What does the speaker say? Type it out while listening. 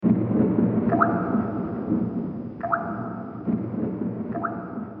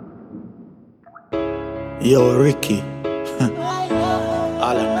Yo, Ricky.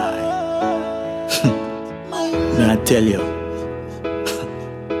 HALONIE. May I tell you,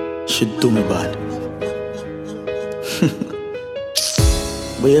 she do me bad.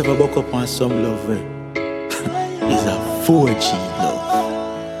 But you ever buck up on some love where it's a 4G love.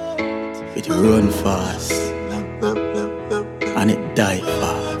 It run fast and it die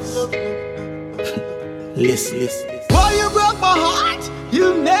fast. Listen. Why you broke my heart?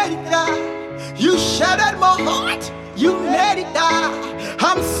 You made it die. You shattered my heart. You made it die.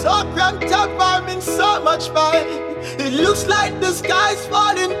 I'm so cramped up, I'm in so much pain. It looks like the sky's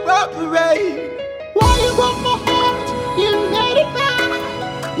falling purple rain. Why you broke my heart? You made it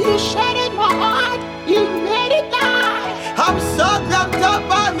die. You shattered my heart. You made it die. I'm so cramped up,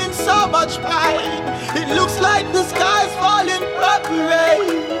 I'm in so much pain. It looks like the sky's falling purple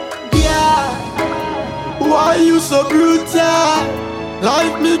rain. Yeah. Why you so brutal?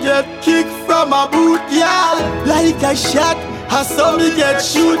 Like me get kicked from a boot, y'all. Like a shot, I saw me get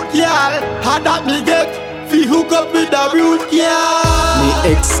shoot, y'all. How that me get fi hook up with the root, y'all.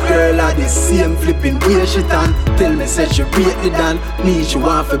 Me ex-girl a the same flipping way she tan. Tell me say she rate the dan. Me she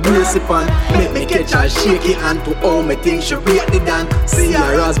want fi brace it pan. Make me catch her shaky hand to all me think she rate the dan. See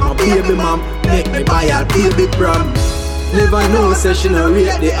her as my baby mom. Make me buy her baby prom. Never know say she no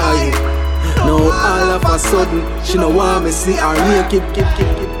rate the eye. Now all of a sudden, she no want me see her naked.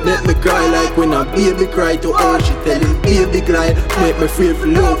 Make me cry like when a baby cry to her. She telling baby cry. Make me feel for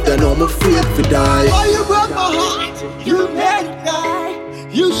love, then I'm afraid to die. Why you broke my heart? You made it die.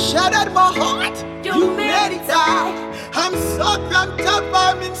 You shattered my heart. You made it die. I'm so cramped up,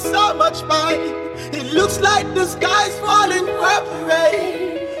 I'm in so much pain. It looks like the sky's falling purple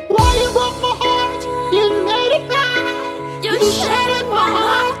rain. Why you broke my heart? You made it die. You shattered my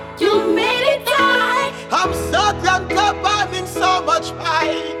heart. You made it die. I'm so cramped up, I'm in so much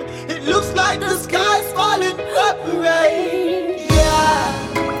pain. It looks like the sky's falling purple rain.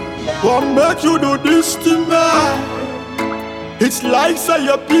 Yeah. What make you do this to me? It's like say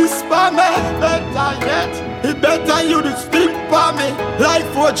you peace for me. Better yet, it better you to stick for me. Like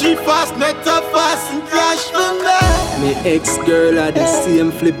 4G fast, net up fast and crash for me. Me ex-girl a the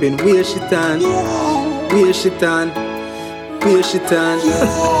same flipping way she tan. Way she tan. Way she tan.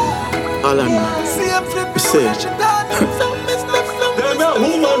 HALONIE. Same flip, You say she done.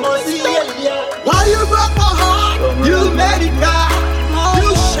 Why you broke my heart? You made it die.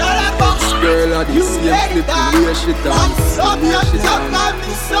 You shut up my heart. Girl a the You same made it flipping die. way she tan. I'm so cramped up, I'm in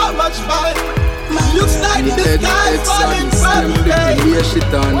so much pain. It looks like Me the sky's ex a falling the same from flipping me. way she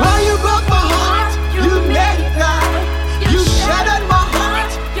tan. Why you broke my heart? You made it die. You shattered my heart.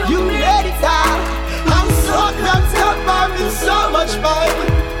 You made it die. I'm so cramped up, I'm in so much pain.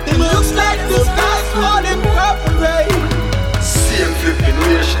 It looks like the sky's falling purple rain. Same flipping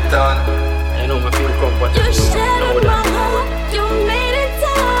way she tan. I know I feel comfortable.